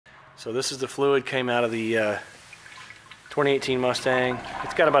So this is the fluid, came out of the 2018 Mustang.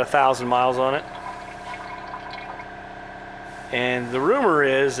 It's got about 1,000 miles on it. And the rumor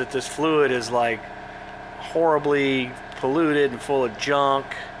is that this fluid is like horribly polluted and full of junk.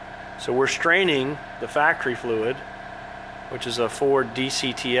 So we're straining the factory fluid, which is a Ford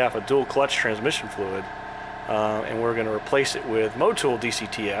DCTF, a dual clutch transmission fluid, and we're going to replace it with Motul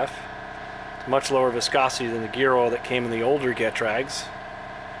DCTF. Much lower viscosity than the gear oil that came in the older Getrags.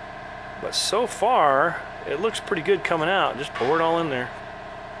 But so far, it looks pretty good coming out. Just pour it all in there.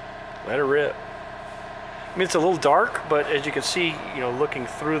 Let it rip. I mean, it's a little dark, but as you can see, you know, looking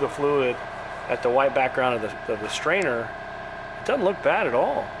through the fluid at the white background of the strainer, it doesn't look bad at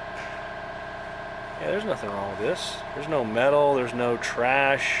all. Yeah, there's nothing wrong with this. There's no metal, there's no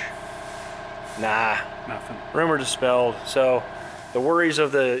trash. Nah. Nothing. Rumor dispelled. So the worries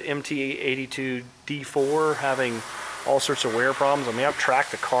of the MT82-D4 having all sorts of wear problems. I mean, I've tracked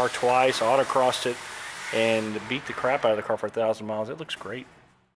the car twice, autocrossed it, and beat the crap out of the car for 1,000 miles. It looks great.